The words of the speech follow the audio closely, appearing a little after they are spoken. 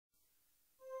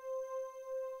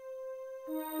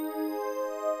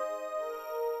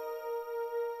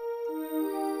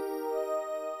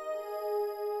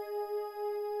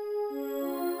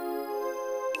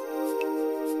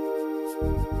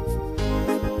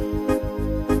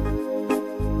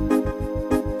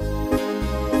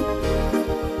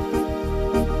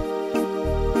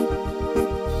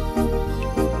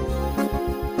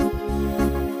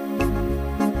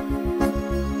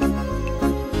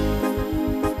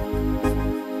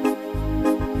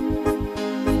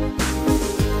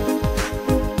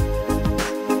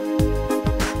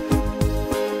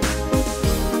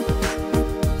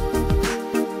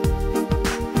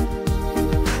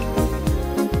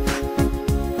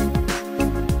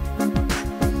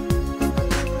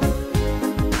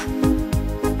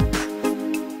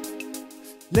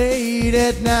late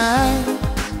at night,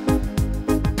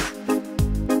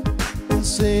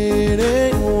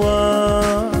 sitting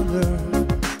wonder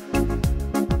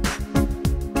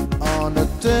on the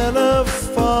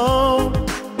telephone,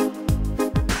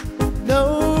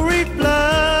 no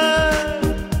reply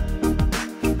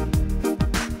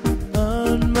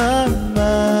on my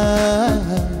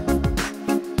mind,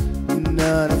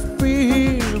 not a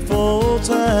feel for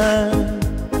time.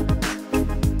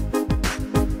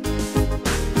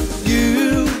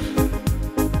 You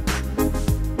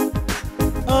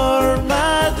are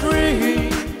my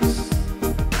dreams,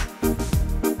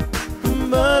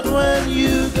 but when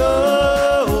you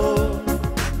go,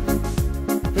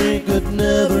 it could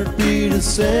never be the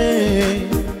same.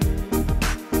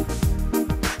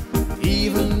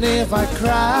 Even if I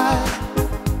cry,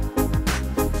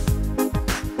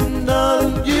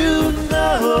 darling, you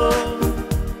know,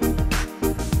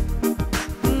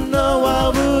 no, I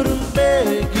wouldn't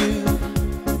beg you,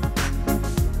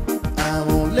 I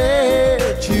won't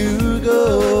let you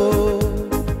go.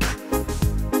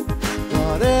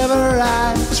 Whatever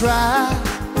I try,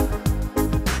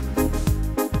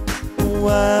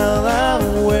 while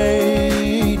I'm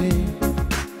waiting,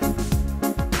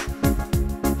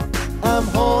 I'm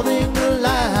holding the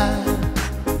line,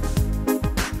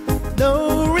 no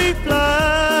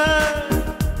reply,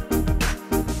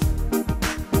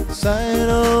 sighing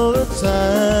all the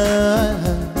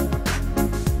time,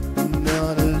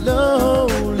 not a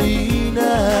lonely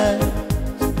night.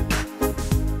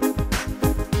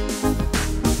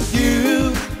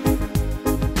 You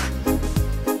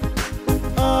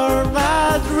are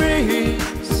my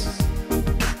dreams,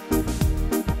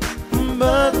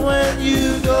 but when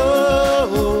you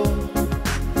go,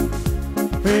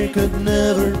 it could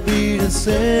never be the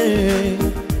same.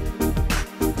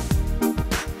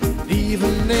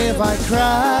 Even if I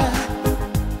cry,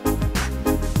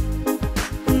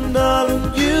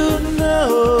 darling, you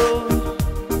know,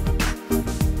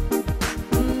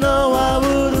 no, I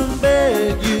wouldn't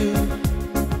beg you,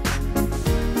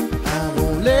 I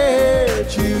won't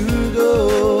let you go.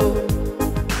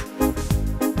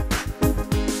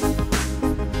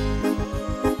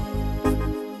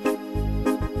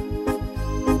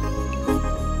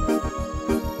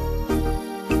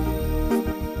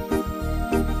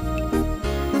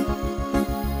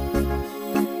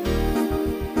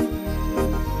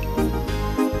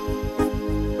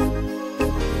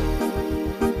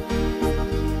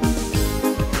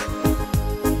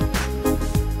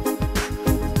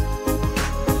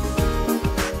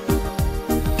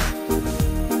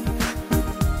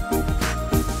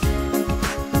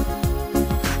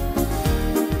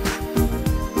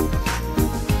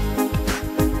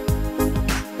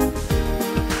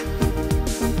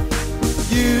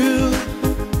 You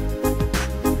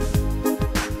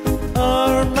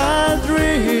are my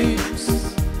dreams,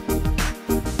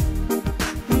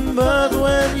 but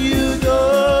when you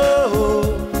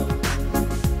go,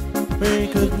 we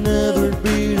could never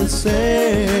be the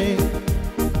same.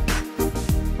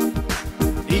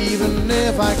 Even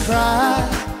if I cry,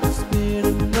 it's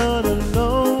been